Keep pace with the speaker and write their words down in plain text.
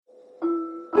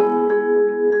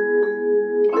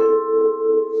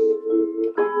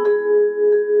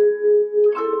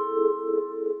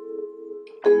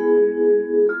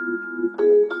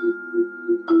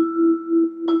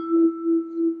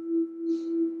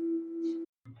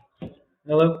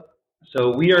Hello.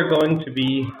 So we are going to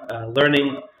be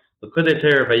learning Likkutei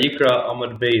Vayikra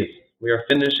Amud Beis. We are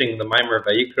finishing the Maimer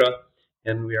Vayikra,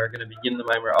 and we are going to begin the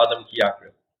Maimer Adam Ki Yakriv.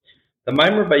 The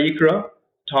Maimer Vayikra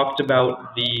talked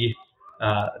about the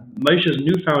Moshe's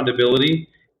newfound ability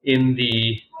in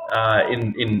the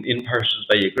in Parshas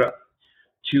Vayikra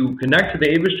to connect to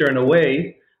the Eibishter in a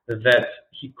way that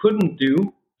he couldn't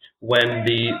do when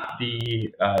the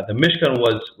Mishkan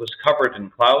was covered in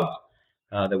clouds.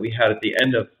 That we had at the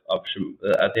end of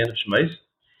Shemais,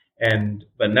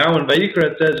 but now in Vayikra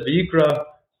it says Vayikra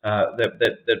that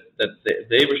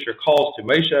the Eibishter calls to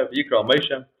Moshe, Vayikra al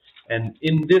Moshe, and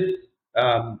in this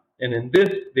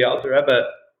the Alter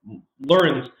Rebbe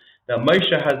learns that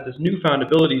Moshe has this newfound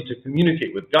ability to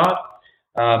communicate with God,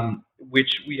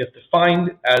 which we have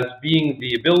defined as being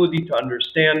the ability to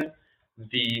understand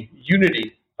the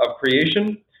unity of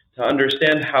creation, to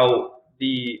understand how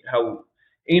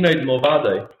Einaid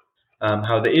Movadai,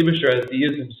 how the Eibishter as he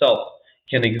is himself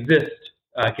can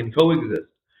coexist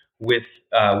with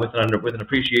an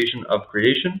appreciation of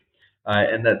creation,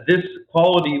 and that this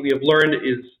quality we have learned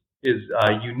is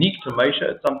unique to Moshe.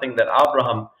 It's something that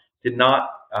Abraham did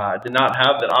not have.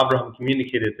 That Abraham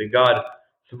communicated to God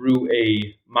through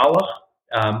a malach,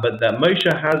 but that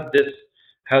Moshe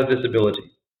has this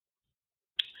ability.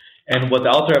 And what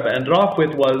the Alter Rebbe ended off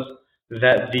with was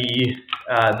that the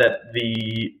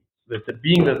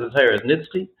being that the Torah is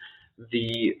nitzchi,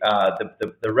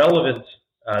 the relevance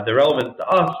to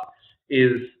us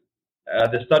is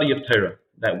the study of Torah.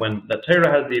 That when the Torah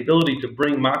has the ability to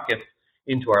bring makif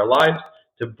into our lives,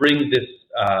 to bring this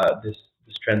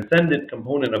transcendent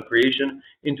component of creation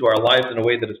into our lives in a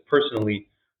way that is personally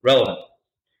relevant.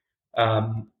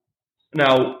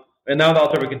 Now the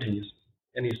Alter Rebbe continues,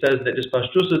 and he says that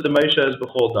Ispashtusa de Moshe is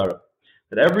b'chol dara,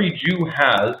 that every Jew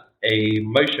has a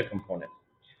Moshe component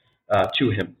to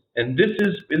him, and this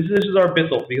is our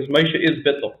bittul, because Moshe is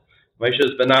bittul. Moshe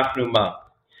is benachnu ma,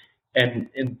 and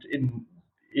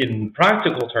in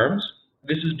practical terms,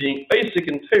 this is being basic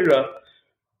in Torah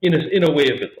in a way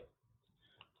of bittul.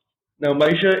 Now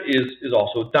Moshe is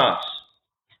also das,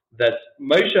 that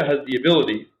Moshe has the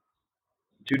ability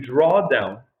to draw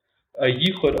down a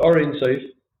yichud arein sof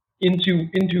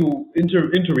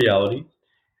into reality,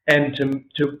 and to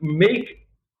make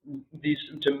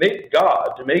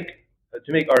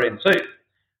arein sof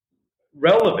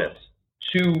relevant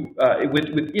to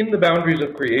within the boundaries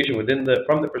of creation,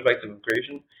 from the perspective of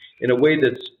creation, in a way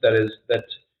that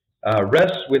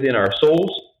rests within our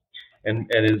souls and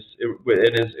is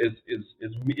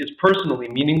personally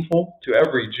meaningful to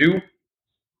every Jew.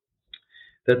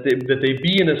 That they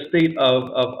be in a state of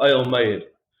Ayel Mayid.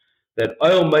 That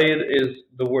Ayel Mayid is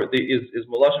the word is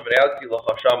Malashav Reality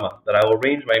L'Chashama, that I will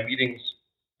arrange my meetings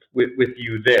with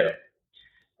you there.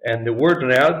 And the word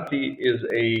reality is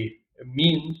a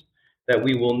means that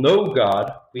we will know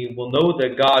God, we will know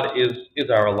that God is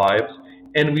our lives,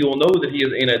 and we will know that He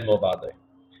is Einaid Movadai.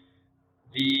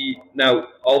 Now,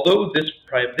 although this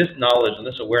knowledge and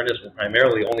this awareness will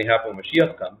primarily only happen when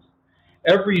Mashiach comes,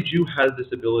 every Jew has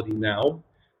this ability now,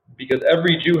 because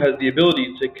every Jew has the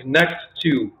ability to connect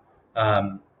to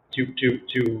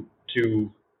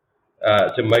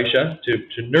Moshe,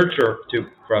 to nurture, to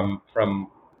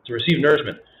receive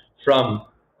nourishment from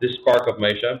this spark of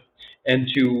Moshe, and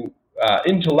to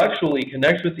intellectually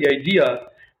connect with the idea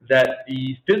that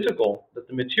the physical, that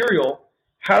the material,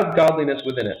 has godliness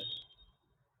within it.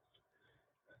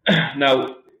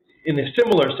 Now, in a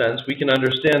similar sense, we can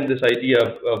understand this idea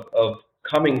of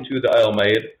coming to the Ayel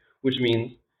Mayid, which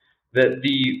means that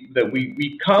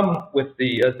we come with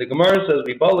as the Gemara says,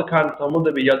 we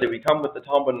come with the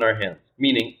Talmud in our hands,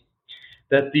 meaning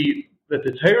that the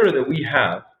Torah that we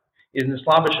have is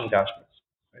Nislavish and Gashmis.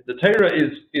 Right? The Torah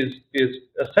is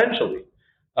essentially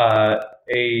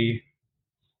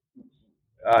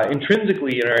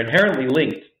intrinsically or inherently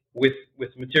linked with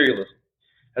materialism,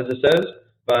 as it says,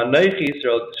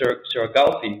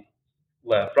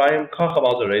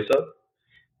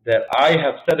 that I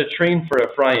have set a train for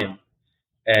Ephraim,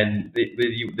 and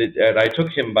I took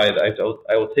him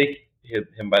I will take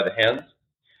him by the hands.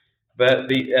 But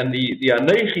the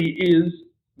Anechi is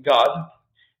God,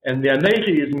 and the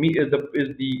Anechi is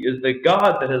the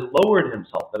God that has lowered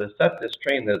himself, that has set this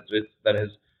train, that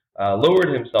has lowered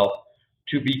himself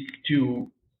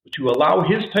to allow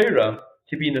his Torah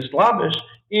to be nislavish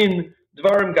in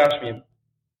Dvarim Gashmim.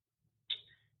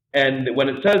 And when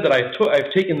it says that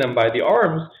I've taken them by the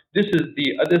arms, this is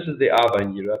the Ava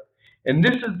and Yira, and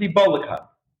this is the Balakan,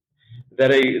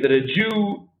 that a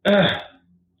Jew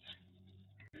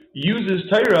uses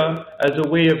Torah as a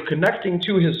way of connecting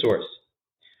to his source.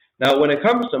 Now, when it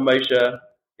comes to Moshe,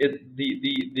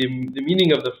 the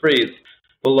meaning of the phrase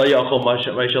 "V'lo yachol Moshe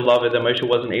laved," that Moshe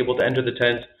wasn't able to enter the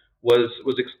tent was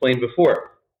explained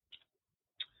before.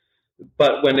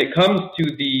 But when it comes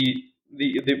to the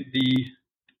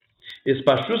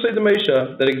Ispashusei de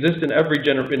Moshe that exists in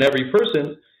every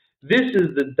person, this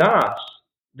is the das.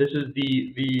 This is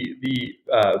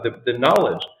the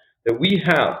knowledge that we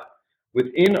have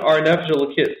within our nefesh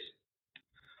elokis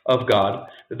of God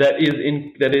that is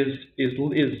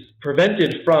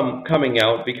prevented from coming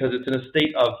out because it's in a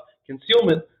state of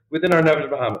concealment within our nefesh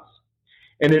bahamas.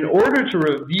 And in order to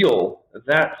reveal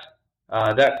that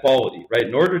quality, right?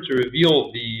 In order to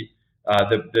reveal the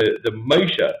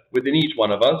Moshe within each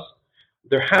one of us,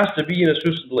 there has to be an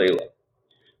Asus B'Leila.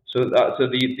 So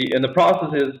the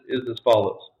process is as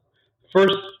follows.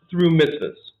 First, through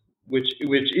mitzvahs, which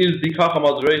is the Chacham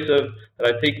al Zreisav that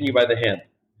I've taken you by the hand.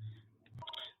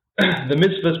 The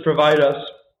mitzvahs provide us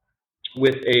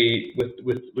with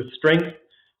strength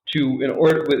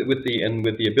with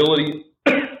the ability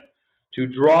to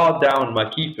draw down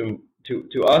makifim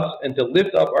to us and to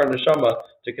lift up our neshama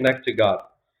to connect to God.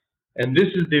 And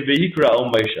this is the Vayikra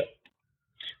al Moshe,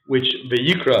 which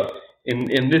Vayikra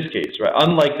in this case, right?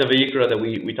 Unlike the Vayikra that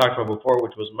we talked about before,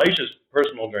 which was Moshe's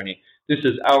personal journey, this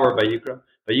is our Vayikra.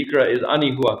 Vayikra is Ani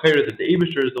Hu HaKair, that the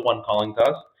Eibusher is the one calling to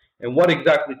us. And what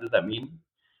exactly does that mean?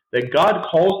 That God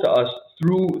calls to us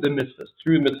through the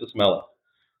mitzvahs melech.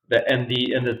 And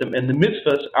the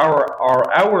mitzvahs are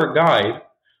our guide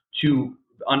to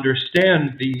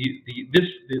understand the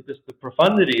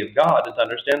profundity of God, and to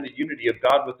understand the unity of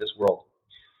God with this world.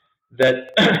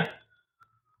 That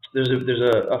there's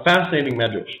a fascinating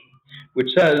medrash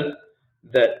which says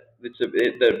that the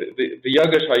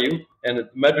Yagash Hayu, and the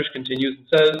medrash continues and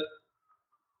says,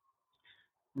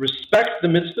 respect the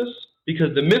mitzvahs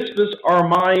because the mitzvahs are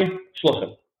my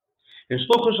shluchim. And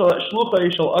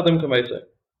shluchai shel adam k'maiseh.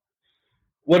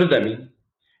 What does that mean?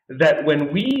 That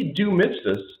when we do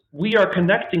mitzvahs, we are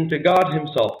connecting to God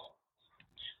Himself.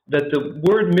 That the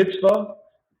word mitzvah,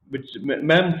 which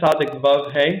mem tzadik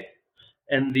vav hey,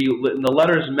 and the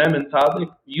letters mem and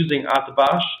tzadik using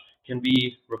atbash can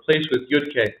be replaced with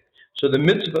yud ke. So the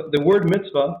word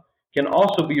mitzvah can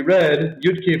also be read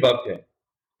yud ke vav ke,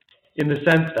 in the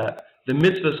sense that the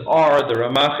mitzvahs are the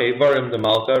ramach varim the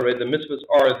malka, right? The mitzvahs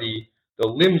are the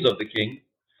limbs of the king.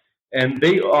 And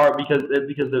they are because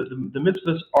the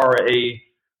mitzvahs are a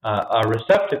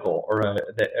receptacle or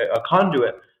a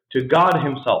conduit to God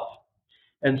Himself,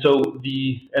 and so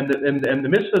the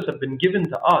mitzvahs have been given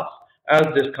to us as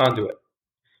this conduit.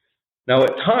 Now,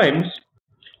 at times,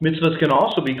 mitzvahs can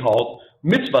also be called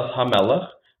mitzvahs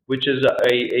hamelech, which is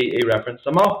a reference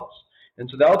to malchus. And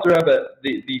so the Alter Rebbe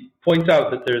points out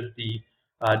that there's the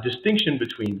distinction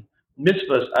between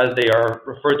mitzvahs as they are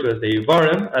referred to as the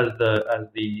Yivarim, as the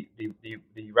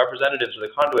representatives or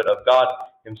the conduit of God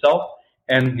Himself,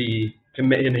 and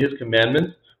in His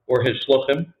commandments or His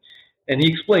shluchim. And he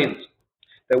explains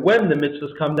that when the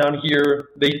mitzvahs come down here,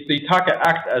 they taka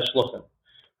act as shluchim,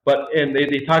 and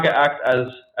they taka act as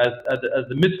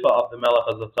the mitzvah of the melech,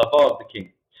 as the tzava of the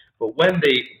king. But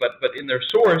but in their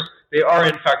source, they are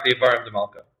in fact the Yivarim de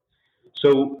Malka.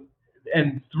 So,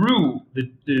 and through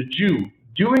the Jew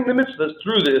doing the mitzvahs,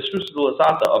 through the Esrus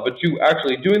Lasata of a Jew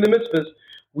actually doing the mitzvahs,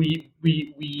 we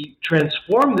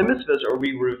transform the mitzvahs, or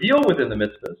we reveal within the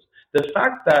mitzvahs the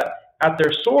fact that at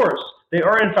their source they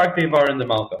are in fact Devar in the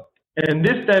Malka. And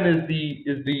this then is the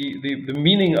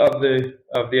meaning of the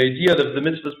idea of the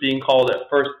mitzvahs being called at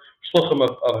first shluchim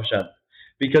of Hashem,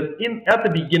 because at the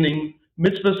beginning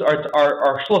mitzvahs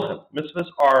are shluchim. Mitzvahs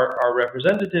are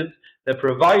representatives that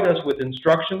provide us with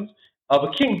instructions of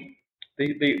a king.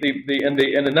 And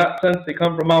in that sense, they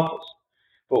come from Malchus.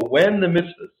 But when the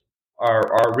mitzvahs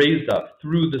are raised up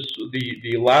through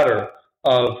the ladder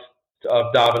of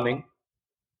davening,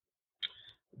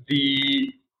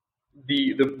 the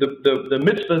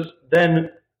mitzvahs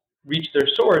then reach their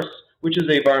source, which is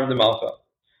Eivarim de Malka.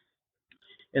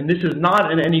 And this is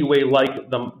not in any way like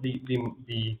the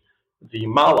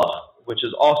Malach, which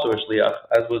is also a shliach,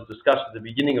 as was discussed at the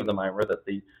beginning of the Maimer, that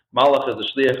the Malach is the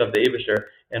shliach of the Eibusher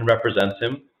and represents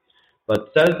him.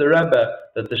 But says the Rebbe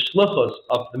that the shlichus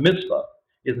of the mitzvah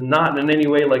is not in any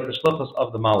way like the shlichus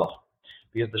of the Malach,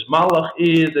 because the Malach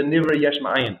is a nivra yesh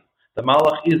ma'ayin. The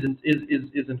Malach is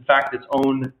in fact its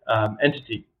own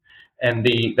entity, and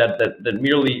that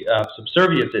merely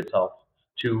subserviates itself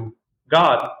to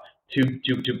God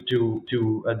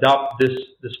to adopt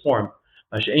this form.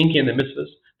 Masha'enki and the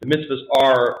mitzvahs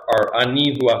are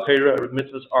ani hu achera. The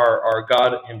mitzvahs are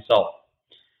God Himself,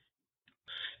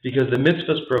 because the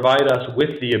mitzvahs provide us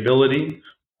with the ability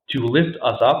to lift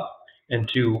us up and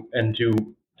to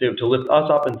to lift us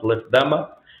up and to lift them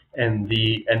up, and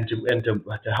to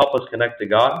help us connect to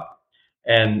God.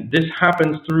 And this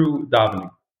happens through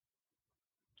davening.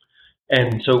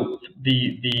 And so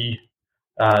the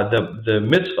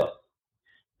mitzvah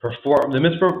performed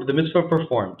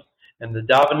and the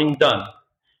davening done,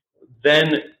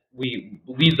 then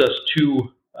leads us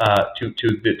to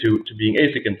being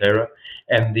Asik in Torah,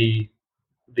 and the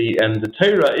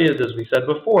Torah is, as we said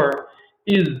before,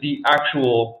 is the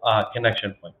actual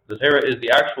connection point. The Torah is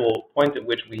the actual point at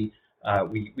which we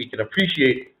can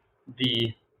appreciate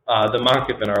the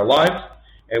makif in our lives,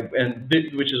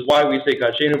 which is why we say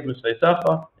Kashenu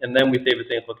b'Sveisecha, and then we say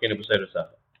V'sein Chalkeinu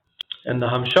b'Seirosecha. And the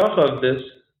hamshacha of this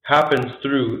happens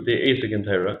through the Asik in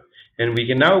Torah, and we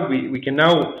can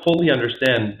now fully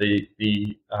understand the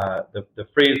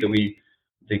phrase that we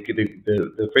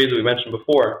mentioned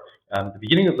before. The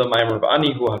beginning of the Maimer,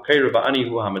 V'ani hu hakeiru, V'ani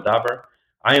hu hamedaber.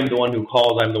 I am the one who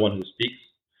calls. I am the one who speaks.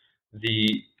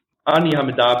 The Ani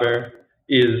hamedaber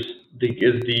is the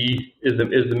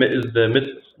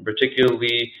mitzvah,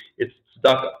 particularly its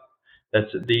tzedakah.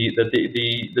 That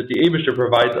the Eibusher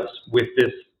provides us with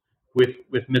this with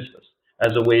mitzvahs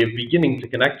as a way of beginning to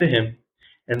connect to Him,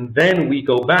 and then we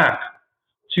go back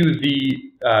to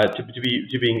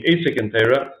being Asik in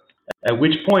Torah. At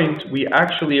which point we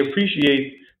actually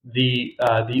appreciate the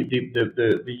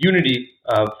unity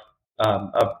of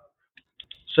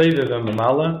Seivev and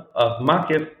Mamala, of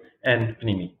Makif and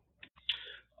Pnimi.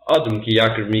 Adam ki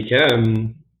Yaakov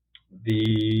mikem.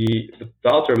 The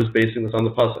Alter was basing this on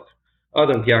the pasuk.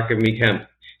 Adam ki Yaakov mikem.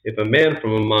 If a man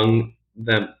from among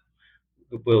them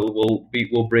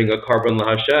will bring a korban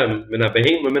laHashem min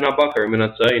habehema min habakar min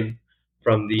hatzayin,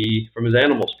 from his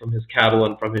animals, from his cattle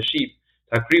and from his sheep,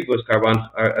 takribu as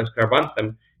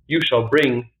karbanchem, you shall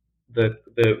bring their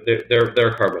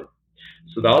korban.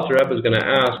 So the Alter Rebbe is going to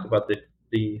ask about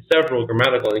the several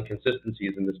grammatical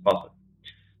inconsistencies in this pasuk.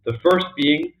 The first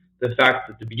being the fact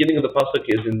that the beginning of the pasuk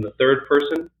is in the third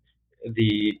person, it's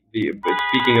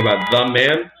speaking about the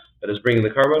man that is bringing the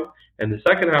korban, and the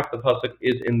second half of the pasuk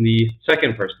is in the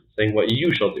second person, saying what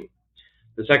you shall do.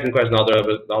 The second question the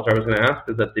Alter Rebbe is going to ask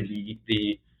is that the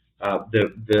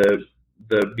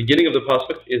beginning of the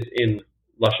pasuk is in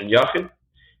lashon yachid,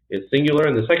 is singular,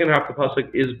 and the second half of the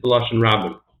pasuk is b'lashon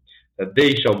rabim, that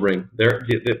they shall bring their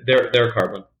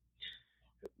korban.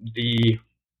 The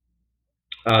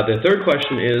third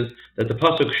question is that the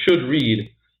pasuk should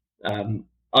read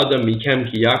Adam mikem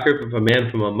ki Yaakov, if a man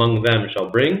from among them shall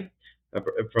bring, but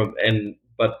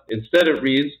instead it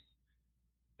reads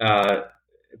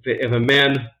if a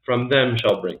man from them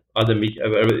shall bring Adam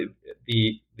the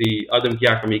Adam ki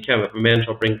Yaakov mikem, if a man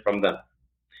shall bring from them.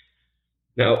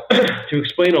 Now, to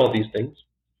explain all these things,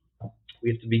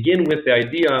 we have to begin with the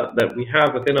idea that we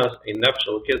have within us a nefesh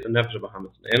elokis and nefesh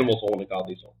bahamis, an animal soul and a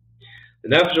godly soul. The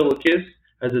nefesh elokis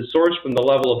has its source from the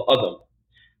level of Adam,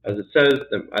 as it says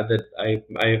that I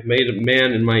have made a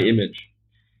man in my image,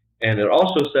 and it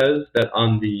also says that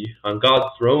on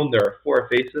God's throne there are four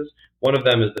faces. One of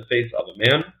them is the face of a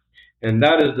man, and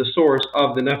that is the source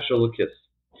of the nefesh elokis,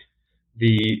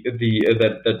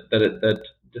 that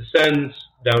descends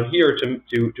down here to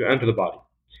enter the body.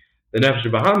 The nefesh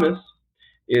bahamis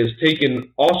is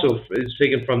taken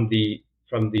from the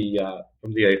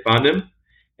Eifanim,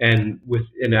 and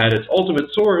at its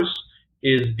ultimate source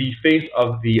is the face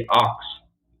of the ox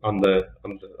on the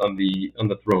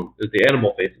throne. Is the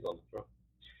animal faces on the throne.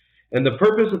 And the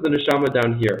purpose of the neshama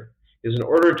down here is in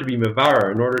order to be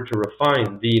mevarer, in order to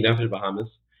refine the nefesh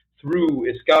bahamis through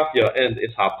iskafia and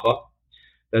ishapcha,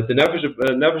 that the nefesh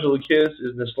elokis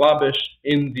is nislabish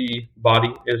in the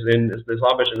body, is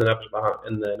nislabish in the nefesh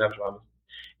bahamis.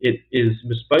 It is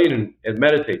mispayin, it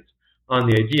meditates on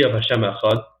the idea of Hashem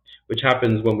Echad, which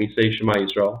happens when we say Shema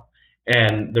Yisrael,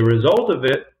 and the result of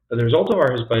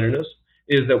our hispaininess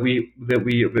is that we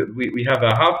have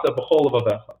a hafta b'chol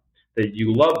avavecha,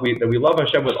 that we love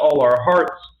Hashem with all our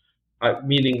hearts,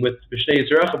 meaning with b'shnei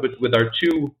yisraecha, but with our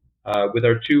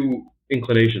two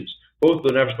inclinations, both the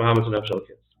nefesh bahamis and nefesh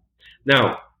elokis.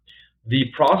 Now, the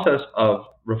process of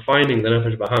refining the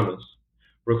nefesh bahamis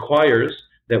requires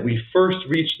that we first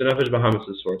reach the nefesh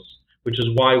bahamis' source, which is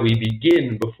why we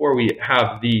begin before we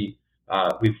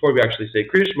actually say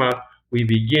Kriya Shema. We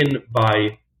begin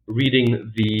by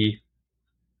reading by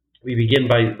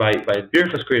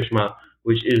Birchas Kriya Shema,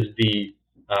 which is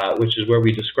where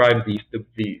we describe the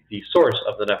source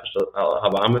of the nefesh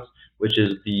habahamis, which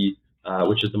is the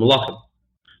malachim.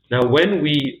 Now, when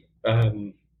we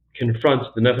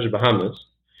confront the nefesh bahamis,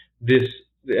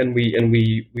 and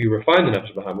we refine the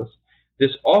nefesh bahamis,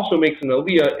 this also makes an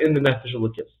aliyah in the nefesh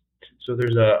elokis. So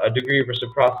there's a degree of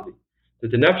reciprocity.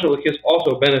 that the Nefesh Elokis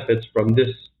also benefits from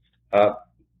this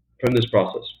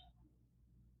process.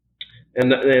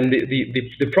 And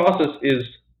the process is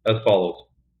as follows.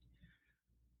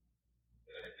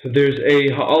 There's a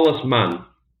ha'alas man,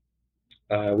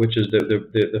 which is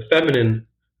the feminine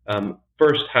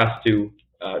first has to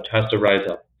rise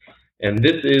up, and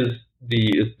this is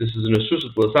an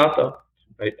asusas l'sata,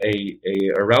 right? A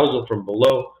arousal from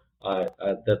below,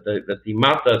 that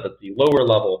the lower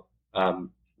level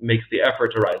makes the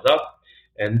effort to rise up,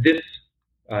 and this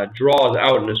draws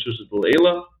out an asusas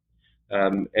l'ela,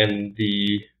 and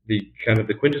the kind of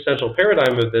the quintessential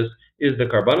paradigm of this is the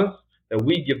karbanos, that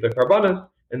we give the karbanos,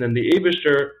 and then the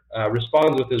Eibishter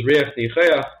responds with his reach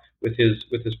nichaya, with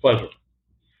his pleasure.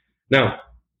 Now,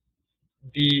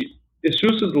 the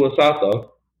asusas l'sata,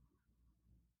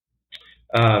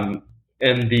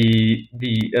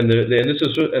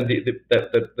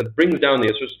 that brings down the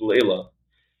asusas l'ela,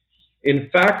 in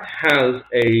fact has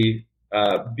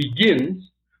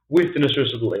begins with an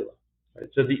asusas l'ela. Right?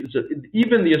 So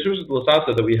even the asusas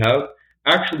l'sata that we have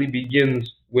actually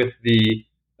begins with an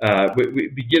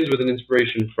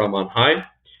inspiration from on high,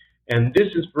 and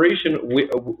this inspiration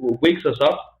wakes us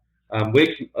up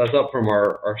from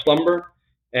our slumber,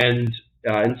 and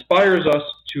inspires us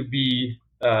to be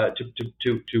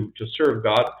to serve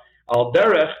God. Al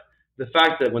derech, the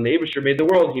fact that when the Eibishter made the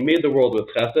world, he made the world with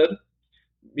chesed,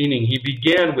 meaning he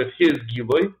began with his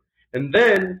giloy, and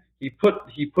then he put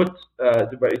the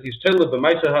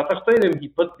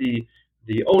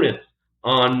onus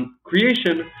on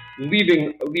creation,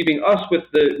 leaving us with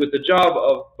the job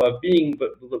of being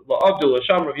that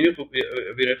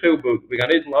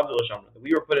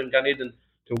we were put in Gan Eden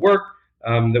to work,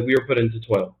 that we were put into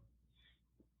toil.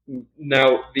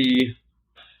 Now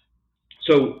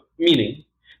meaning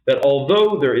that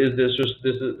although there is this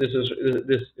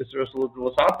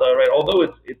right, although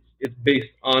it's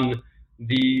based on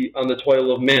the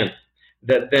toil of man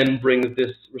that then brings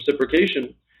this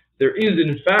reciprocation, there is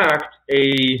in fact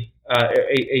the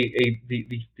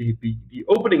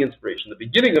opening inspiration. The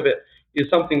beginning of it is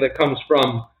something that comes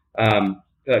from the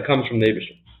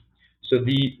Eibishter. So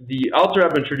the Alter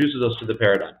Rebbe introduces us to the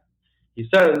paradigm. He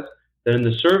says that in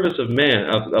the service of man,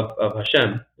 of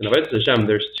Hashem, in Avodas Hashem,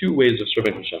 there's two ways of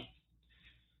serving Hashem.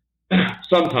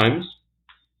 Sometimes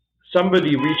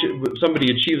somebody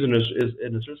achieves an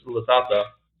asusas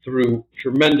l'sata through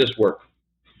tremendous work,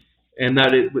 and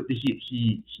that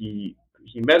he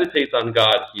meditates on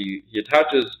God, he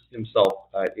attaches himself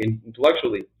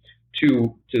intellectually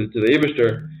to the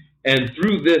Eibishter, and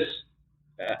through this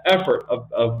effort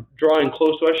of drawing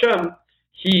close to Hashem,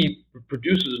 he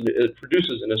produces an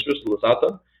asusas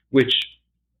l'sata, which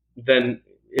then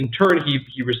in turn he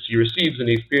receives and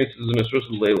he experiences an asusas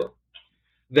l'ela.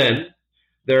 Then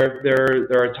there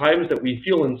are times that we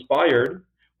feel inspired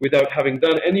without having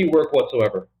done any work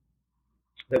whatsoever.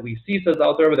 That we see, says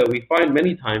Alter Rebbe, that we find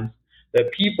many times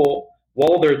that people,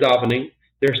 while they're davening,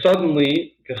 they're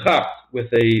suddenly kechach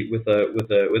with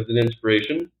an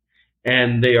inspiration,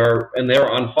 and they are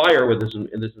on fire with this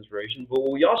inspiration. But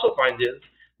what we also find is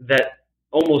that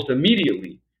almost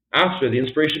immediately after the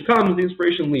inspiration comes, the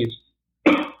inspiration leaves.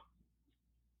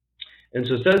 And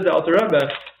so says the Alter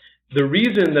Rebbe, the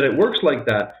reason that it works like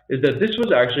that is that this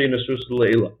was actually an asusas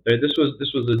l'ela. This was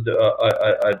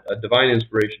a divine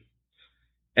inspiration,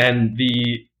 and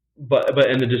the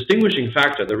distinguishing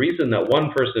factor, the reason that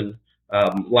one person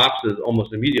lapses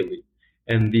almost immediately,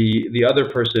 and the other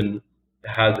person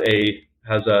has a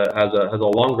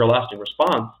longer lasting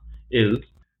response, is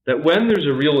that when there's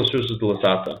a real asusas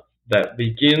l'sata that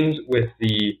begins with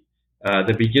the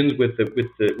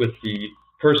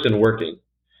person working,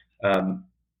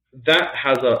 that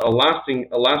has a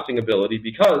lasting ability,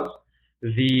 because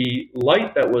the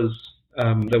light that was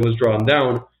drawn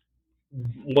down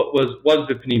was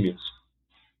the pnimius,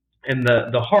 and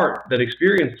the heart that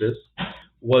experienced this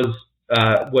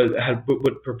had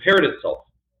prepared itself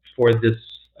for this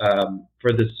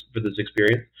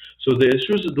experience. So the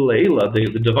asusas l'ela,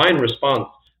 the divine response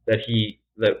that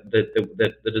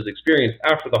is experienced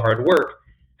after the hard work,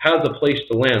 has a place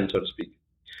to land, so to speak.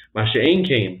 Masha'en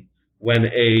came when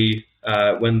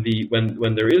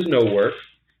there is no work,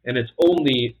 and it's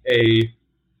only a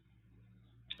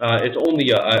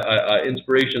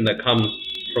inspiration that comes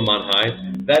from on high.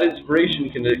 That inspiration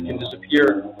can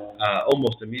disappear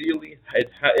almost immediately.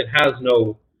 It has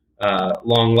no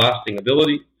long-lasting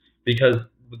ability, because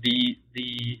the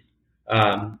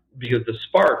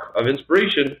spark of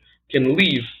inspiration can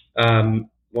leave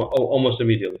almost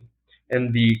immediately.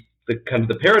 And the kind of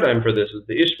the paradigm for this is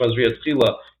the Ishma Zriyat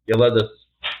Chila Yeledas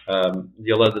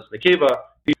Nekeva,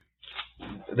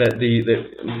 that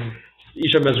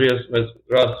Isha Mezras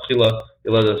Chila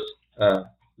Yeladas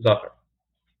Zachar.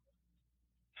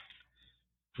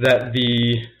 That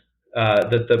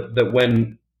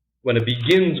when it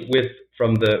begins with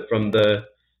when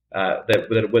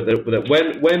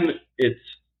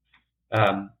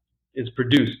it's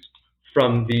produced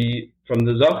from the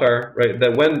Zachar, right?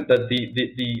 That when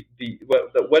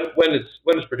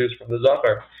it's produced from the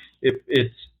Zachar,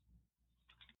 it's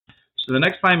so the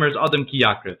next mimer is Adam ki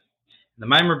Yakriv. The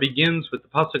mimer begins with the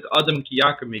pasuk Adam ki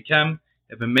Yakriv mikem,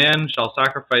 if a man shall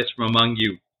sacrifice from among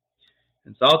you.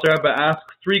 And so Alter Rebbe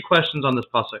asks 3 questions on this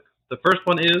pasuk. The first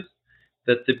one is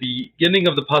that the beginning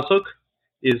of the pasuk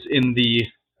is in the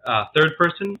third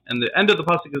person, and the end of the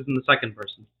pasuk is in the second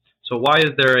person. So why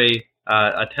is there a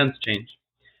tense change?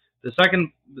 The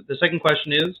second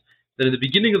question is that in the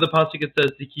beginning of the pasuk it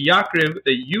says the ki Yakriv,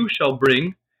 that you shall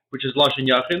bring, which is lashon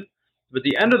yachid. But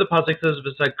the end of the pasuk says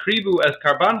v'sakrivu es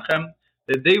karbanchem,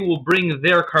 that they will bring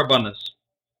their karbanos,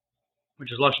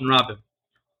 which is lashon rabbi.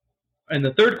 And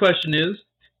the third question is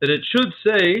that it should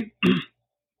say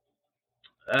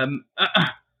Adam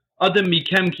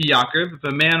mikem ki Yakriv, if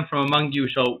a man from among you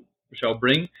shall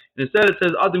bring. And instead it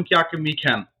says Adam ki Yakriv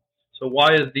mikem. So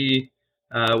why are the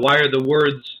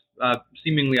words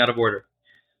seemingly out of order?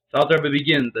 So Alter Rebbe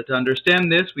begins that to understand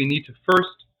this, we need to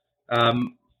first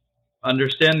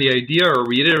understand the idea, or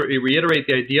reiterate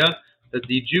the idea that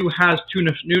the Jew has two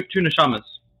neshamas.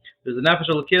 There's the nefesh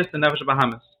elokis and the nefesh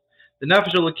bahamis. The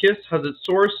nefesh elokis has its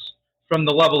source from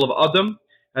the level of Adam,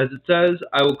 as it says,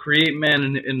 I will create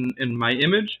man in my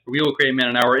image, or we will create man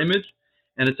in our image.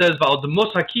 And it says, Val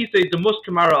demus hakisei demus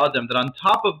kamara Adam, that on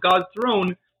top of God's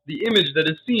throne, the image that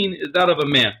is seen is that of a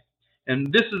man.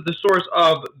 And this is the source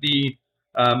of the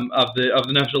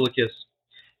nefesh elokis.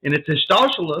 In its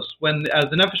hishtalshelus, as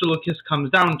the nefesh elokis comes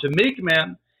down to make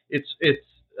man, its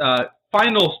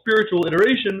final spiritual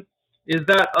iteration is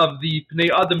that of the pnei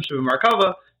Adam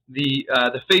shebemarkava, the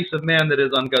face of man that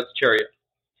is on God's chariot.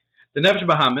 The nefesh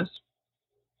bahamis,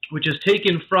 which is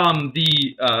taken from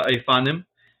the Eifanim,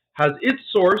 has its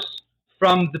source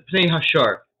from the pnei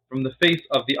hashar, from the face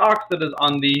of the ox that is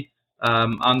on the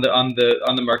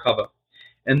markava.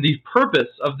 And the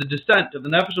purpose of the descent of the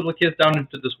nefesh elokis down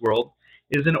into this world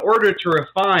is in order to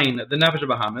refine the nefesh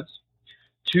bahamis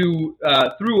to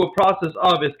through a process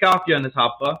of iskafia and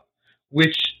ishapcha,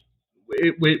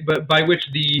 by which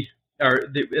the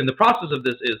process of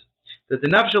this is that the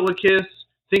nefesh elokis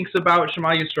thinks about Shema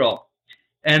Yisrael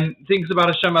and thinks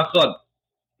about Hashem Echad,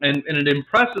 and it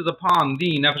impresses upon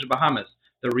the nefesh bahamis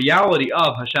the reality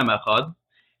of Hashem Echad,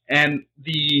 and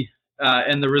the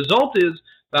result is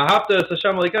v'ahavta es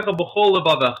Hashem Elokecha b'chol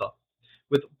levavecha,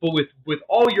 with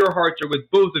all your hearts, or with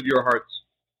both of your hearts.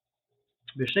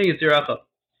 B'shnei yitzirecha.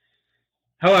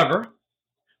 However,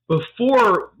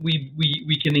 before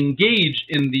we can engage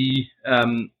in the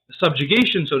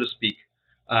subjugation, so to speak,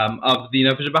 of the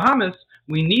nefesh bahamis,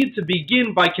 we need to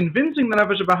begin by convincing the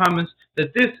nefesh bahamis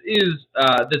that this is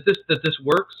that this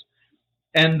works,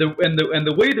 and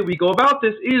the way that we go about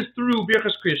this is through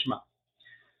birchas kriyashma.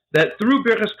 That through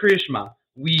birchas kriyashma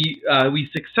we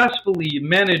successfully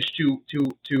manage to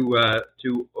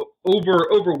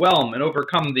overwhelm and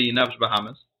overcome the nefesh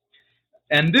bahamis,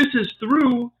 and this is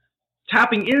through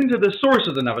tapping into the source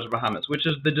of the nefesh bahamis, which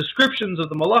is the descriptions of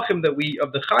the malachim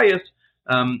of the chayas,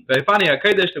 Vayifani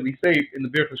HaKadosh, that we say in the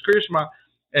birchas kriyashma,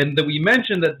 and that we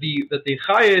mention that the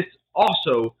chayas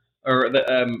also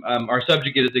are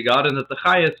subjugated to God, and that the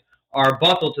chayas are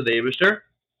batal to the Eibishter.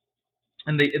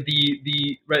 And this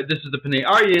is the Pnei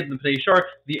Aryeh and the Pnei Shar,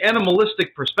 the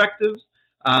animalistic perspectives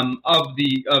of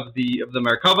the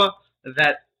Merkava,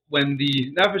 that when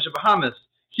the Nefesh Bahamis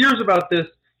hears about this,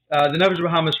 the Nefesh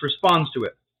Bahamis responds to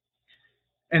it.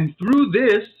 And through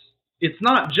this, it's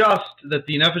not just that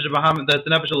the Nefesh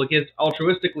Elokis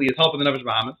altruistically is helping the Nefesh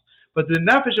Bahamis, but the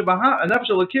Nefesh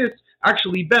Elokis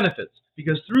actually benefits,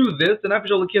 because through this, the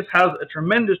Nefesh Elokis has a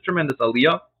tremendous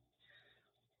aliyah.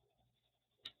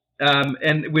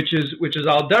 And which is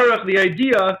al derech the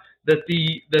idea that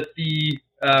the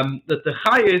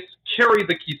chayes carry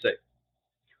the kisei.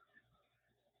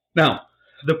 Now,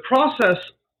 the process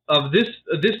of this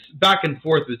back and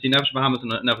forth between nefesh bahamis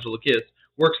and nefesh elokis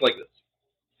works like this.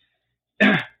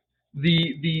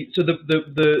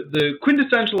 The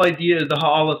quintessential idea is the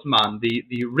ha'alas man,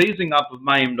 the raising up of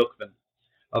mayim nukvin,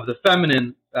 of the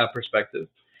feminine perspective,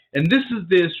 and this is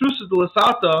the srusas de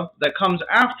lasata that comes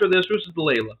after the srusas de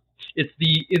leila. It's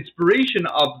the inspiration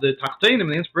of the tachtenim,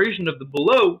 the inspiration of the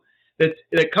below, that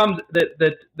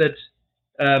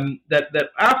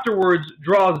afterwards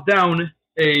draws down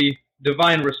a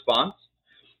divine response,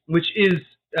 which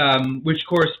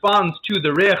corresponds to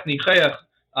the reich nichayach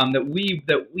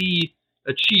that we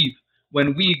achieve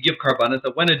when we give karbanos,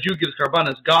 that when a Jew gives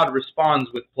karbanos, God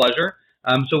responds with pleasure.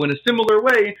 So in a similar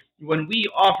way, when we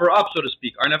offer up, so to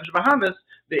speak, our nefesh bahamis,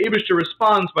 the Eibishter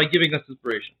responds by giving us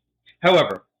inspiration.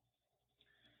 However,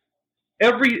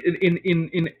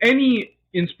 in any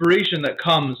inspiration that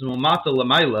comes Mumata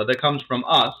Lamaila, that comes from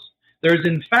us, there's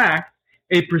in fact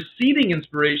a preceding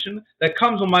inspiration that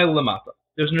comes Lamaila Lamata.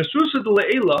 There's an Esrusa de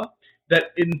Le'ela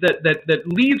that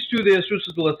leads to the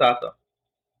Esrusa de Lasata.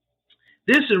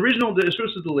 This original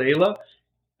Esrusa de Le'ela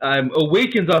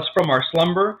awakens us from our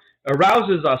slumber,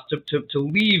 arouses us to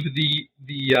leave the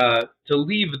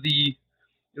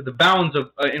bounds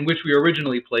of in which we were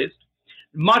originally placed.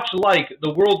 Much like the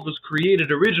world was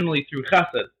created originally through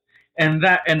chesed, and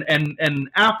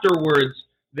afterwards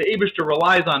the Eibishter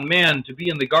relies on man to be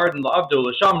in the garden, la'avdo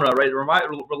l'shamra, right?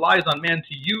 Relies on man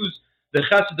to use the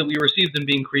chesed that we received in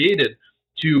being created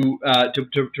to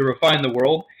refine the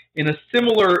world. In a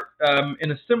similar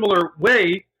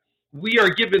way, we are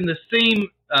given the same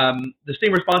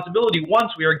responsibility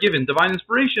once we are given divine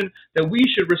inspiration, that we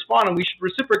should respond and we should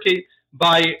reciprocate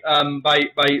by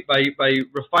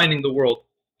refining the world.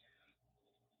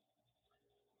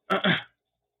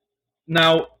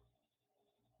 Now,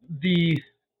 in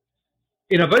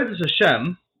Avodas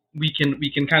Hashem, we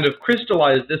can kind of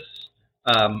crystallize this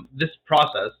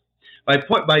process by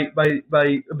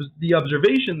the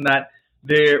observation that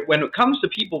when it comes to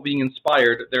people being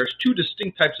inspired, there's two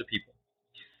distinct types of people.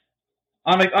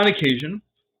 On occasion,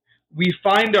 we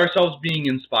find ourselves being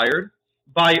inspired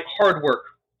by hard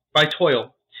work, by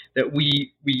toil, that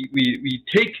we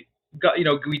take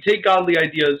godly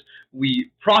ideas,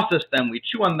 we process them, we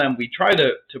chew on them, we try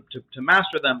to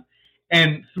master them,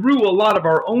 and through a lot of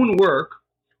our own work,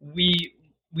 we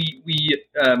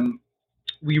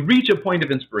reach a point of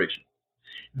inspiration.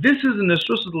 This is an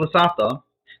Esrusa de Lasata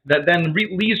that then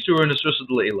leads to an Esrusa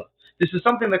de Le'ela. This is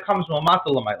something that comes from Mata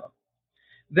L'mayla.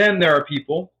 Then there are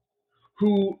people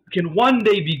who can one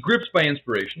day be gripped by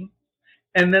inspiration,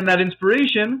 and then that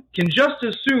inspiration can just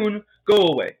as soon go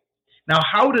away. Now,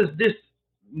 how does this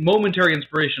momentary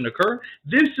inspiration occur?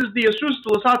 This is the Esrusa de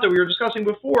Lasata we were discussing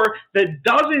before that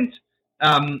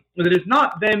is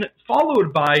not then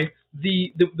followed by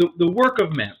the work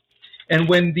of man. And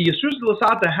when the Esrusa de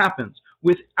Lasata happens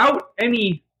without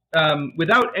any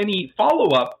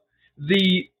follow-up,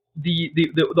 the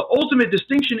ultimate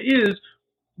distinction is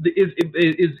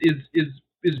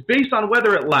based on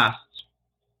whether it lasts.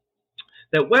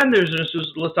 That when there's an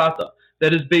Esrusa de Lasata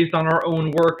that is based on our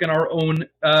own work and our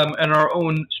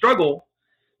own struggle,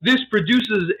 this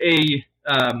produces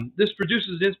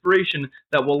inspiration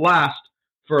that will last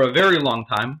for a very long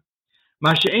time.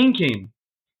 Masha'en came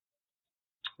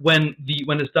when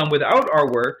it's done without our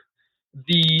work,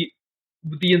 the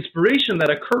inspiration that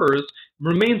occurs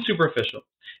remains superficial.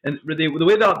 And the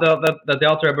way that the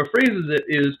Alter Rebbe phrases it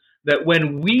is that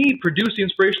when we produce the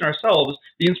inspiration ourselves,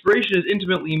 the inspiration is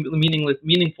intimately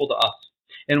meaningful to us.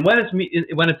 And when it's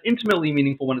intimately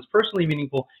meaningful, when it's personally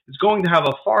meaningful, it's going to have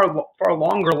a far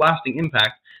longer lasting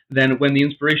impact than when the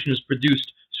inspiration is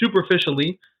produced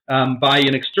superficially by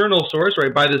an external source,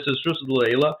 right? By this Esrusa de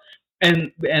Le'ela.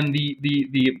 And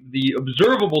the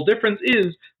observable difference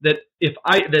is that the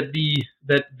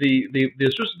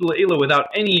Esrusa de Le'ela without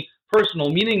any personal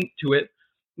meaning to it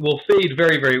will fade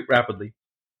very, very rapidly.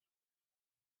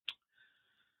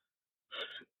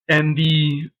 And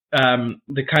the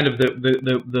kind of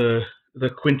the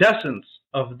quintessence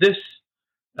of these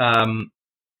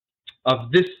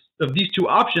two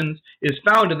options is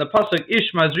found in the pasuk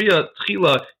Ish Mazriya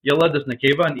Tchila Yeledes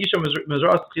Nekeva and Isha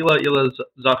Mazras Tchila Yeledes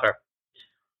Zachar.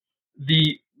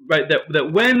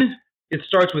 That when it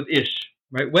starts with Ish,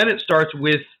 right, when it starts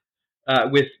with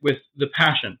the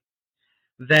passion,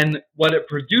 then what it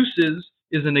produces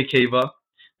is a Nekeva.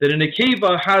 That a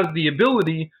Nekeva has the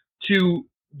ability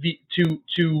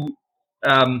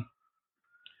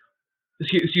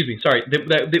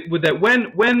that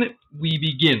when we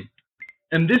begin,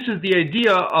 and this is the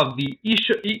idea of the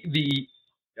Ish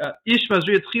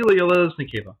Mazriya Tchila Yeledes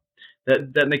Nekeva,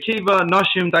 that Nekeva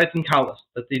Nashim Daitin Kalas,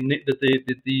 that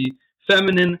the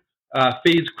feminine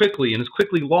fades quickly and is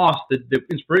quickly lost. The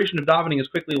inspiration of davening is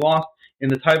quickly lost in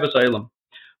the Taivas Eilam.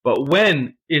 But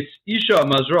when it's Isha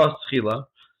Mazras Tchila,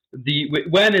 it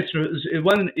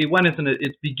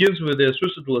begins with the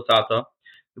Esrusa de Lasata,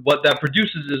 what that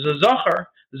produces is a Zachar.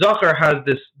 Zachar has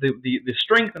the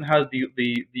strength and has the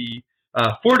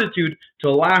fortitude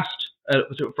to last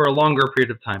for a longer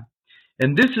period of time.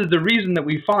 And this is the reason that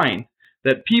we find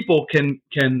that people can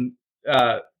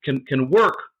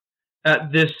work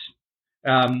at this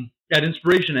at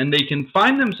inspiration, and they can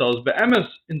find themselves be'emes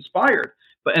inspired,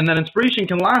 and that inspiration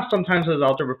can last sometimes as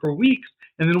altar for weeks,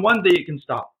 and then one day it can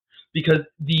stop. Because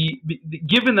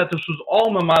given that this was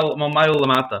all mamayil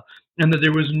lamata, and that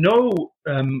there was no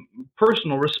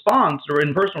personal response or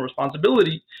impersonal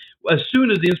responsibility, as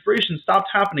soon as the inspiration stopped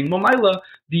happening, mamayla,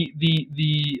 the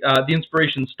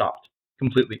inspiration stopped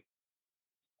completely.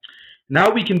 Now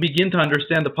we can begin to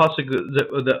understand the pasuk,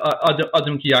 the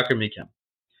Adam ki yakar mikem.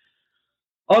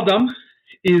 Adam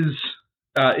is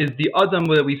the Adam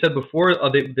that we said before,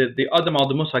 the Adam al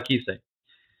demus hakise.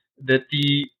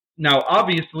 Now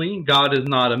obviously God is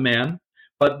not a man,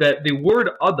 but that the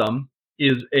word Adam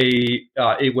is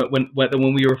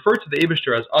when we refer to the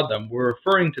Eibishter as Adam, we're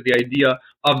referring to the idea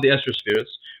of the Esher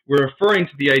Spheres. We're referring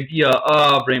to the idea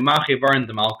of Reimache Varin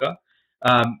Demalka,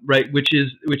 right? Which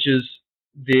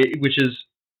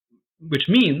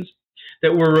means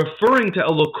that we're referring to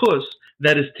Elokus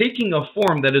that is taking a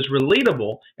form that is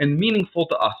relatable and meaningful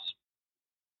to us.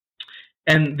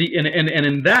 And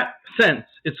in that sense,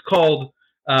 it's called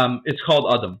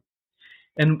Adam.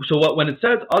 And so when it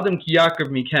says Adam ki yakar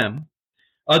mikem,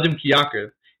 Adam ki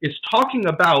yakar, it's talking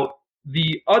about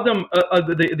the Adam,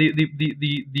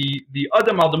 the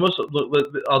Adam al demus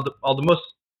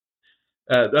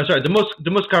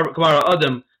kamara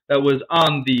Adam that was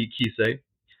on the kisei,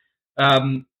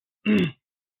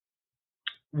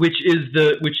 which is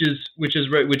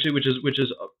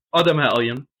Adam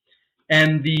ha'elyon,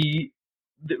 and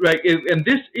and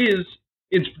this is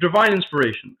divine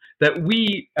inspiration that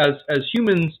we as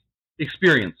humans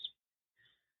experience,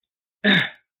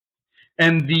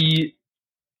 and the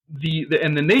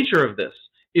nature of this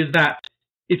is that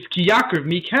it's ki yakar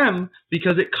mikem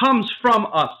because it comes from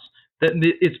us. That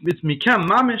it's mikem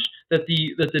mamish, that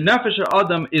the nefesh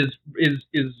Adam is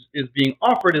being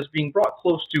offered, is being brought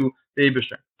close to the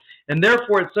Eibishter, and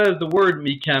therefore it says the word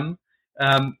mikem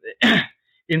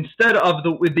instead of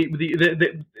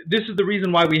this is the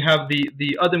reason why we have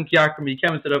the Adam ki yakar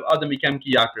mikem instead of Adam mikem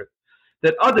ki yakar.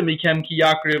 That Adam mikem ki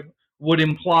yakar would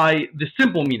imply the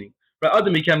simple meaning, but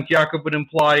Adam mikem ki yakar would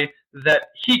imply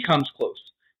that he comes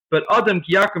close. But Adam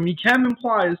ki yakar mikem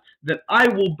implies that I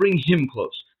will bring him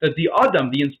close. That the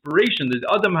Adam, the inspiration, the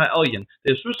Adam ha'elyon,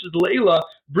 the Yeshua Leila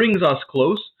brings us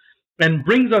close and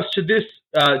brings us to this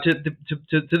to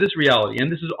this reality.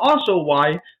 And this is also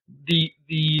why we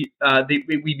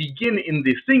begin in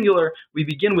the singular. We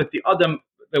begin with the Adam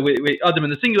in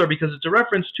the singular because it's a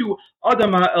reference to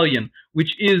Adam ha'elyon,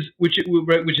 which is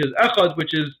echad,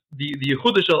 which is the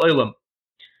Yehuda shel Olam.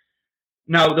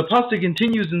 Now the pasuk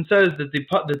continues and says that the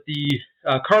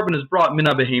Korban is brought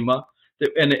mina behema,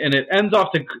 and it ends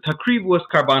off to takrivus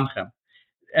karbanchem,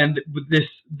 and this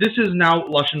is now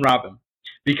lashon rabbim,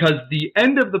 because the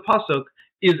end of the pasuk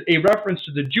is a reference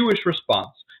to the Jewish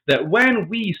response that when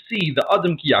we see the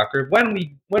Adam ki yakar, when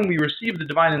we receive the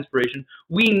divine inspiration,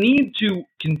 we need to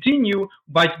continue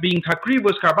by being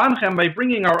takrivus karbanchem, by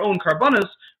bringing our own karbanas,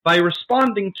 by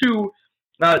responding to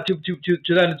that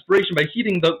inspiration, by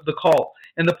heeding the call.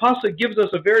 And the pasuk gives us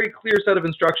a very clear set of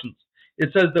instructions.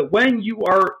 It says that when you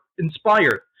are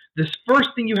inspired, this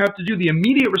first thing you have to do, the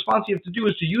immediate response you have to do,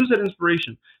 is to use that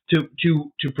inspiration to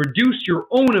produce your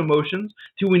own emotions,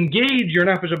 to engage your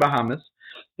nefesh bahamis,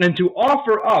 and to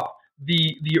offer up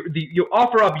you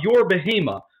offer up your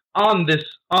behema on the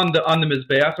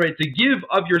mizbeach, right? To give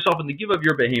of yourself and to give of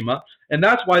your behema, and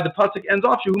that's why the pasuk ends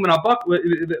off shehu min habakar.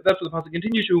 That's what the pasuk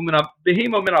continues, shehu min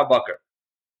behema min habakar,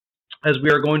 as we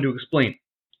are going to explain.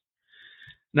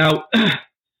 Now,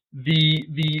 the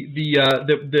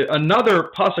another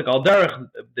pasuk al derech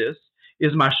this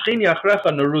is mashcheni achrecha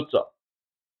narutza.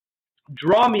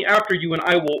 Draw me after you, and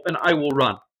I will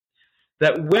run.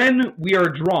 That when we are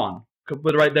drawn,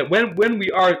 right? That when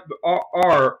we are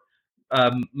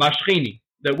mashcheni,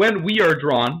 that when we are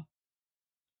drawn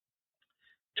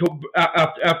to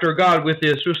after God with the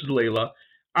Yeshua Leila,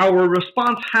 our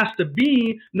response has to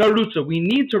be narutza. We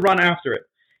need to run after it,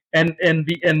 and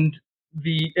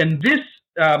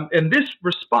this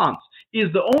response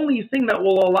is the only thing that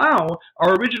will allow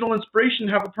our original inspiration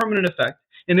to have a permanent effect.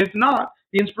 And if not,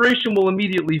 the inspiration will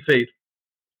immediately fade.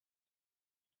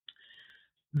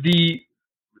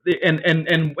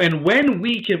 And when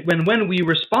we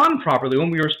respond properly, when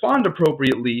we respond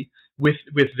appropriately with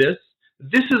this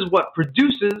is what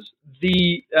produces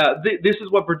the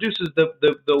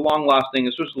long lasting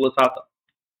Yeshua L'Sata.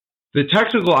 The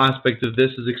technical aspect of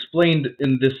this is explained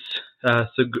in this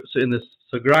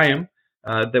Sagrayim,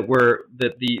 that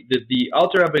the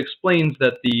Alter Rebbe explains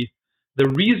that the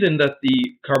reason that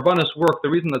the Karbanos work, the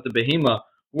reason that the Behema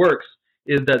works,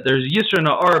 is that there's Yisra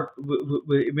Na'ar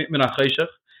Min HaCheshach,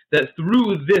 that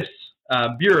through this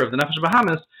bira of the nefesh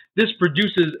bahamis, this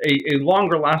produces a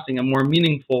longer lasting and more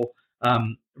meaningful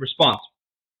response.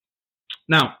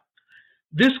 Now,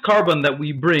 this korban that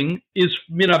we bring is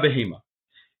mina behema,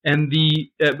 and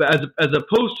as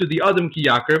opposed to the adam ki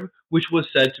yakrev, which was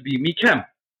said to be mikem,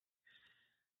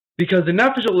 because the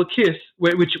nefesh elokis,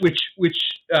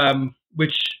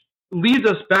 which leads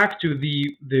us back to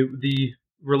the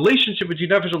relationship between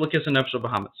nefesh elokis and nefesh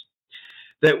bahamis.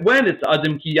 That when it's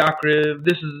adam ki yakrev,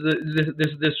 this is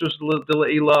the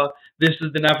leila, this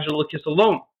is the nefesh elokis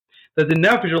alone. That the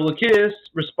nefesh elokis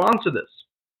responds to this,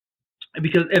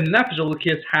 because and nefesh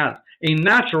elokis has a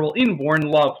natural inborn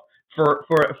love for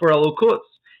elokus,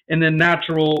 and a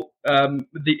natural and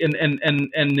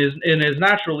is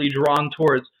naturally drawn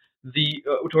towards the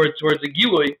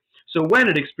gilui. So when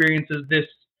it experiences this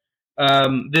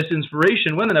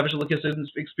inspiration, when the nefesh elokis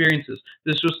experiences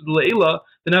this leila,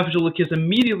 the nefesh elokis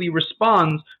immediately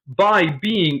responds by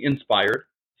being inspired.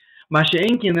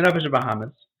 Masha'enki in the nefesh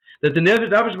bahamis, that the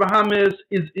nefesh bahamis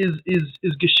is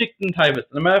geschikt in taivas,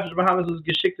 and the nefesh bahamis is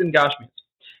geschikt in gashmis.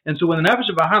 And so when the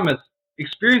nefesh bahamis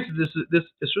experiences this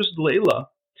leila,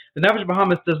 the nefesh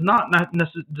bahamis does not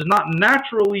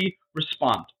naturally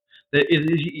respond.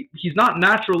 He's not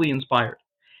naturally inspired,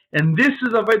 and this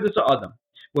is avodas adam.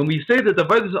 When we say that the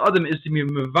avodas adam is to be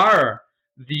mevar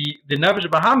the nefesh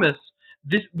bahamis,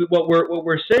 this what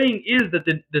we're saying is that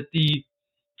the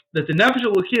nefesh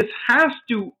elokis has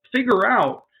to figure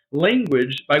out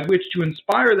language by which to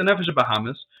inspire the nefesh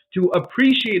bahamis to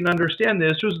appreciate and understand the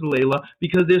Esrus Leila,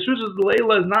 because the Esrus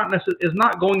Leila is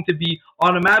not going to be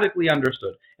automatically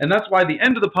understood, and that's why the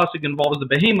end of the pasuk involves the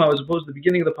behema as opposed to the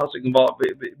beginning of the pasuk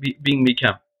being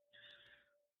mikem.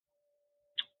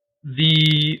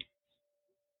 The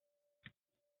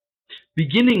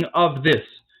beginning of this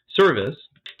service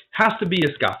has to be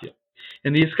iskafia,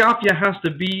 and the iskafia has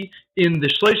to be in the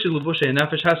shleish levushay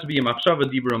nefesh, has to be a machshava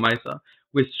dibra maisa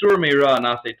with sur meira and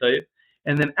asay tayv.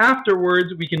 And then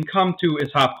afterwards, we can come to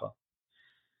ishapcha.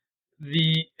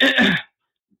 The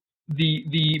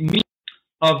meaning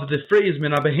of the phrase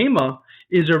mina behema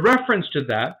is a reference to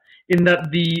that, in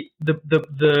that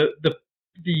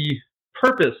the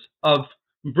purpose of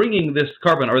bringing this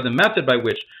korban, or the method by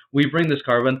which we bring this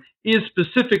korban, is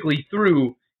specifically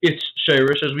through its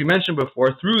shirish, as we mentioned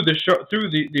before, through the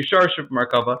sharish of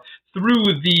markava, through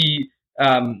the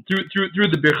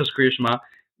birchas kriyas shema.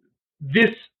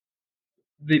 This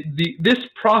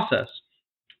process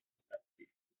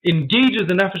engages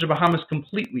the nefesh bahamis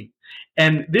completely,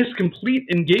 and this complete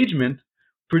engagement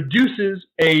produces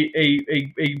a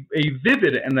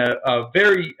vivid and a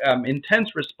very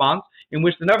intense response in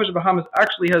which the nefesh bahamis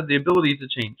actually has the ability to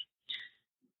change.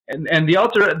 And the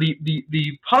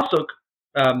pasuk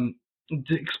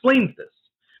explains this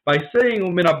by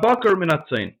saying min habakar min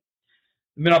hatzayin.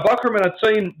 Min habakar min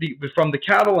hatzayin, from the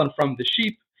cattle and from the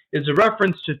sheep, is a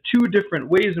reference to two different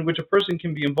ways in which a person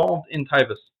can be involved in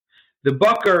taivas. The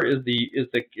bakar is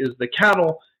the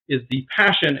cattle, is the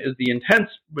passion, is the intense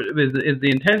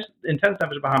nefesh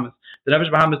bahamis. The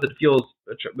nefesh bahamis that feels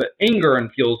anger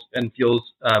and feels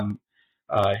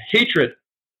hatred.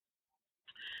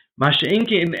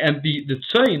 Masha'enkin, and the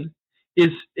tzayin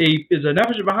is a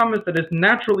nefesh bahamis that is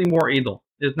naturally more edel,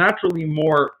 is naturally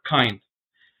more kind.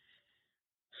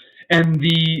 And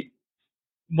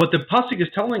what the pasuk is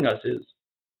telling us is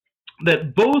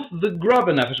that both the grub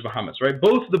and nefesh bahamis, right,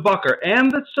 both the bakar and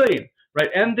the tzayin,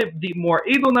 right, and the more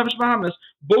edel nefesh bahamis,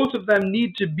 both of them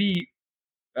need to be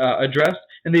addressed,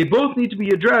 and they both need to be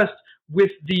addressed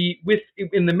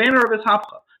in the manner of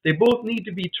ishapcha. They both need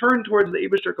to be turned towards the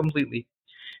Eibishter completely,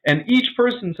 and each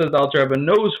person, says the Alter Rebbe,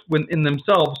 knows in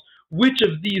themselves which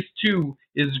of these two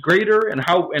is greater, and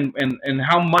how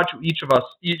much each of us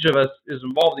is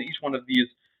involved in each one of these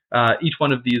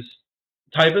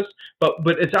taivas,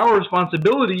 but it's our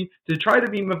responsibility to try to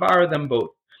be mevar them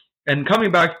both. And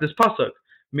coming back to this pasuk,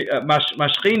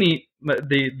 mashcheni,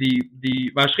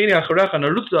 the mashcheni acharecha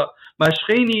narutza,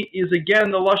 mashcheni is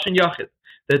again the lashon yachid.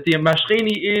 That the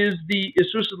mashcheni is the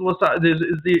Esrus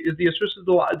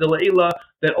the leila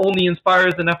that only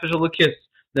inspires the nefesh elokis,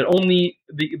 that only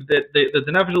the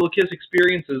nefesh elokis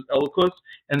experiences elokus,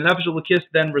 and the nefesh elokis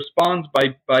then responds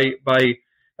by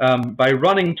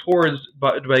running towards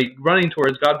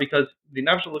God, because the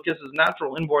nefesh elokis'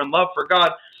 natural inborn love for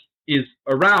God is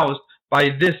aroused by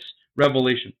this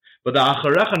revelation. But the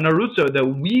acharecha narutza that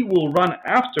we will run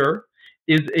after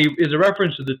is a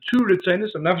reference to the two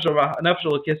ritzainus of nefesh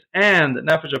elokis and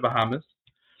nefesh bahamis.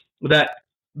 That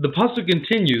the pasuk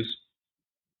continues,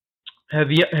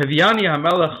 Haviani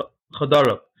hamelech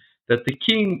chadarav, that the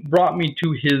king brought me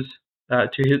to his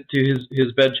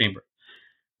bedchamber.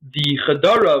 the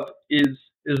Chadarav is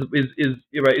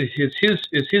right,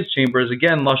 his chamber is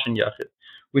again Lashon Yachid,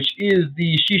 which is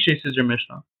the Shishay Siddur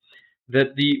Mishnah,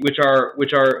 which are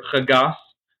Chagas,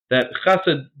 that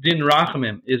Chesed Din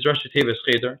Rachamim is Rosh Tevis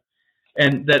Cheder,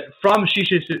 and that from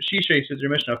Shishay Siddur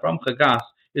Mishnah, from Chagas,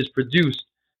 is produced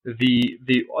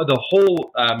the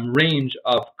whole range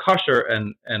of kosher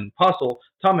and pasul,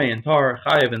 tamei and tar,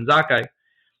 chayev and zakai.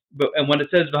 And when it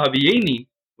says v'haviyeni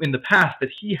in the past that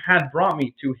he had brought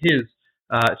me to his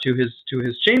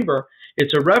chamber,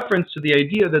 it's a reference to the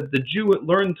idea that the Jew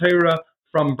learned Torah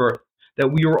from birth, that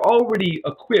we are already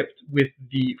equipped with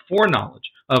the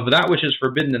foreknowledge of that which is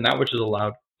forbidden and that which is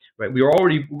allowed. Right? We are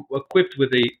already equipped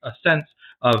with a sense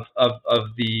of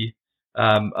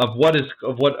what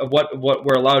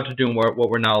we're allowed to do and what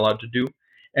we're not allowed to do,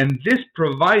 and this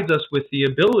provides us with the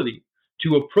ability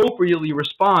to appropriately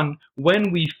respond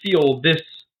when we feel this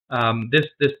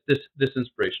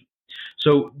inspiration.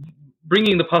 So,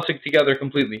 bringing the pasuk together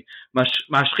completely,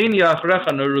 Mashchini achrecha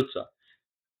narutza.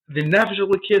 The nefesh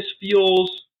elokis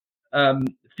feels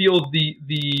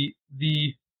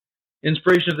the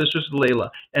inspiration of the Shus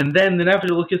Leila, and then the nefesh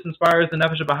elokis inspires the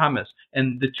nefesh Bahamis,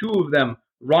 and the two of them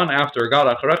run after God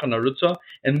achrecha narutza,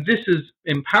 and this is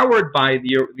empowered by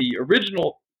the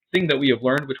original thing that we have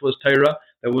learned, which was Torah,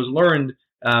 that was learned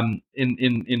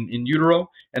in utero,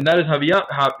 and that is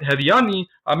Haviyani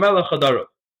Amelech Chadarav.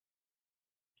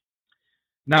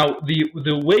 Now,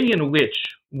 the way in which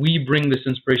we bring this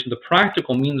inspiration, the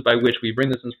practical means by which we bring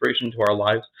this inspiration into our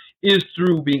lives, is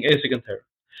through being Esek and Torah.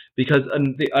 Because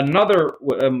another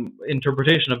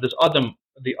interpretation of this Adam,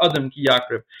 the Adam ki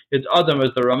Yaakov, it's Adam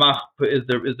as the Ramach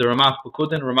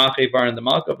Pekudin, Ramach Evar and the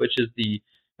Malka, which is the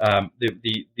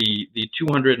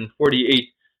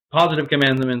 248 positive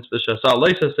commandments, the Shasa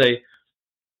Leisa say,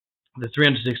 the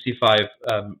 365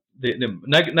 the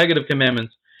negative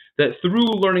commandments, that through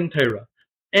learning Torah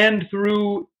and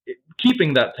through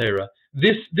keeping that Torah,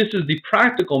 this is the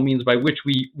practical means by which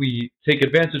we take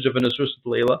advantage of an Asrus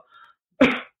Leila,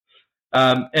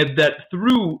 and that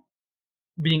through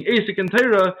being Asik and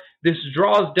Torah, this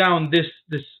draws down this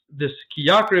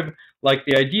Kiyakriv, like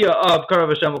the idea of Karav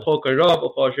Hashem L'chol Kairav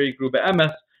L'chol Asher Yikru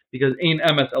Be'emes, because Ein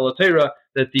Emes Ela Torah,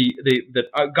 that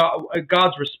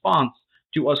God's response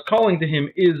to us calling to Him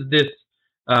is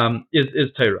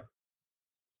Torah.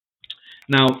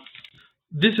 Now,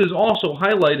 this is also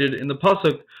highlighted in the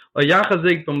pasuk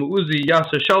Yachazek b'Meuzi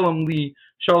Yasa Shalom Li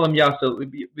Shalom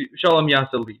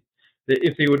Yasa Li. That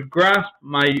if they would grasp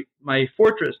my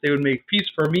fortress, they would make peace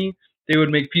for me. They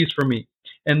would make peace for me.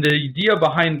 And the idea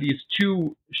behind these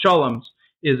two shaloms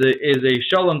is a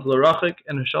shalom d'larachik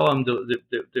and a shalom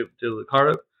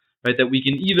d'lekarev, right? That we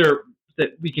can either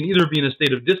be in a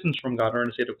state of distance from God or in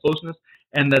a state of closeness,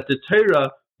 and that the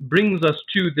Torah brings us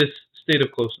to this state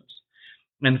of closeness.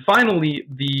 And finally,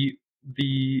 the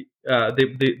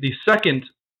second,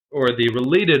 or the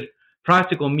related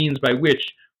practical means by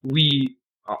which we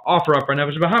offer up our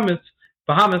nefesh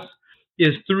Bahamis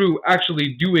is through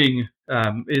actually being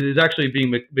Mekayim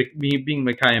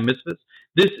mitzvahs.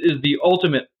 This is the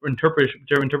ultimate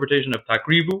interpretation of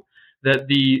Takrivu, that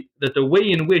the way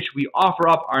in which we offer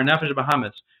up our nefesh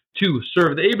Bahamis to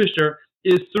serve the Eibishter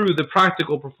is through the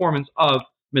practical performance of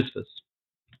mitzvahs.